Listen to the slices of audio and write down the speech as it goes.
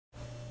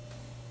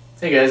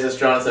Hey guys, it's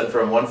Jonathan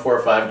from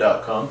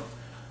 145.com.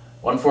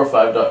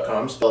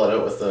 145.com, spell it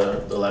out with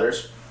the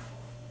letters.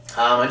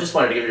 I just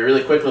wanted to give you a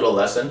really quick little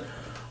lesson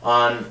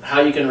on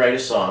how you can write a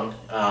song,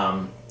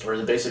 or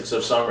the basics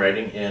of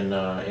songwriting in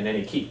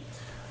any key.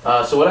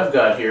 So what I've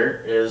got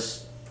here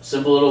is a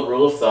simple little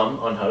rule of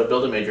thumb on how to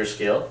build a major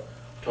scale.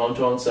 Tone,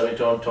 tone,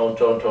 semitone, tone,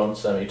 tone, tone,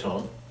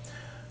 semitone.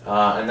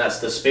 And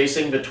that's the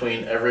spacing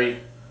between every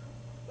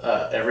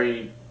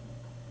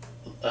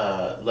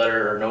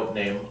letter or note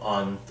name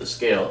on the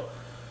scale.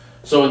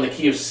 So in the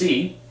key of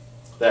C,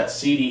 that's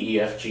C, D, E,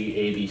 F, G,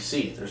 A, B,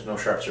 C. There's no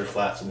sharps or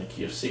flats in the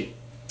key of C.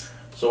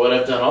 So what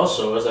I've done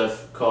also is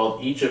I've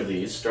called each of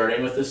these,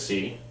 starting with the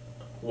C,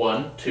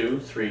 1,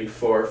 2, 3,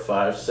 4,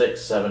 5,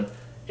 6, 7,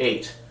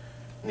 8.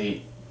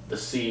 The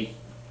C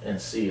in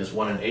C is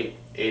 1 and 8.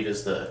 8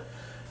 is the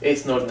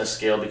 8th note in the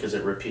scale because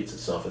it repeats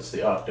itself. It's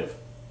the octave.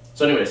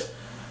 So anyways,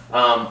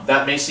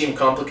 that may seem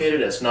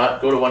complicated. It's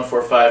not. Go to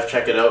 145,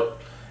 check it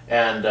out.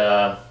 And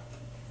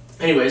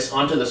anyways,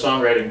 on to the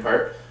songwriting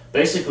part.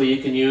 Basically,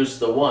 you can use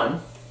the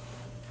 1.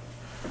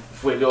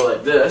 If we go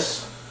like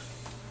this,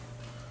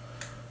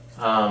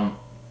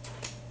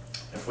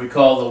 if we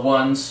call the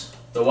 1s,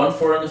 the 1,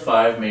 4, and the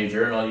 5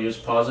 major, and I'll use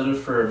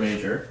positive for a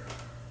major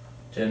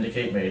to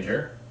indicate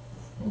major,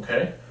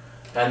 okay?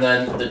 And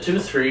then the 2,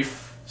 3,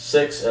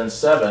 6, and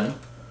 7,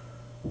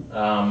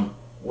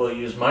 we'll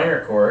use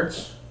minor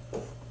chords.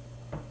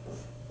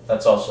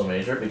 That's also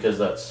major because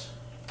that's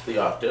the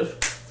octave,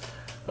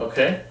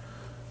 okay?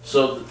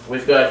 So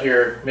we've got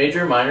here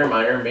major, minor,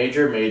 minor,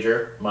 major,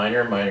 major,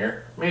 minor,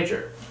 minor,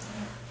 major.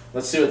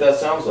 Let's see what that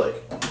sounds like.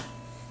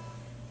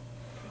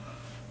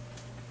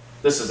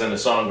 This isn't a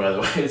song, by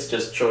the way. It's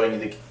just showing you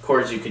the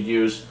chords you could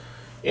use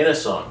in a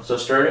song. So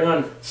starting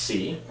on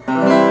C,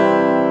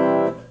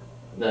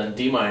 then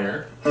D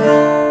minor,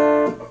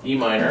 E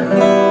minor,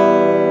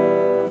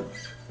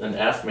 then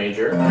F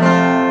major,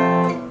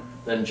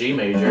 then G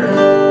major,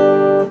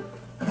 A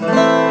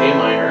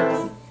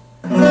minor,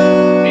 B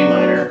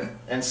minor,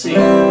 and C.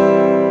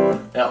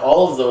 Now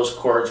all of those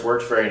chords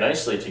worked very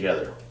nicely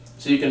together.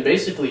 So you can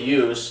basically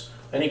use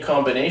any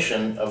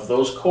combination of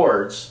those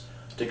chords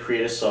to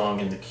create a song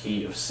in the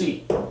key of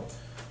C.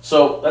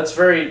 So that's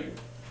very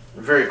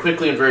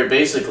quickly and very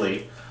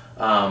basically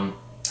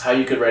how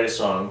you could write a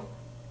song,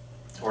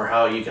 or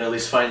how you can at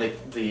least find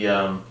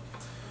the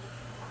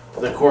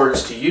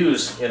chords to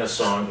use in a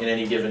song in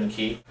any given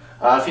key.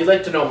 If you'd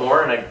like to know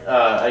more, and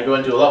I go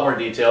into a lot more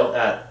detail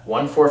at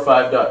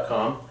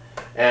 145.com,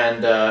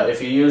 and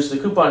if you use the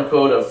coupon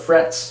code of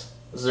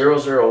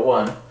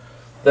FRETS001,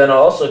 then I'll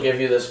also give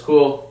you this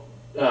cool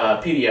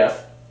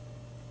PDF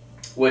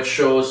which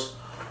shows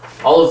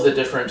all of the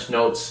different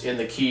notes in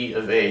the key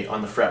of A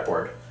on the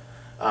fretboard.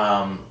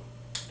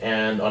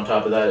 And on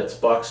top of that, it's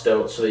boxed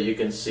out so that you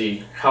can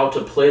see how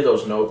to play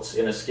those notes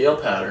in a scale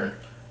pattern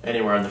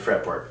anywhere on the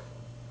fretboard.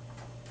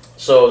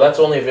 So that's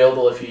only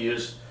available if you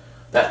use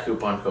that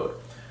coupon code.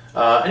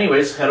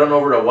 Anyways, head on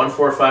over to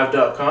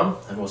 145.com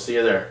and we'll see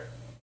you there.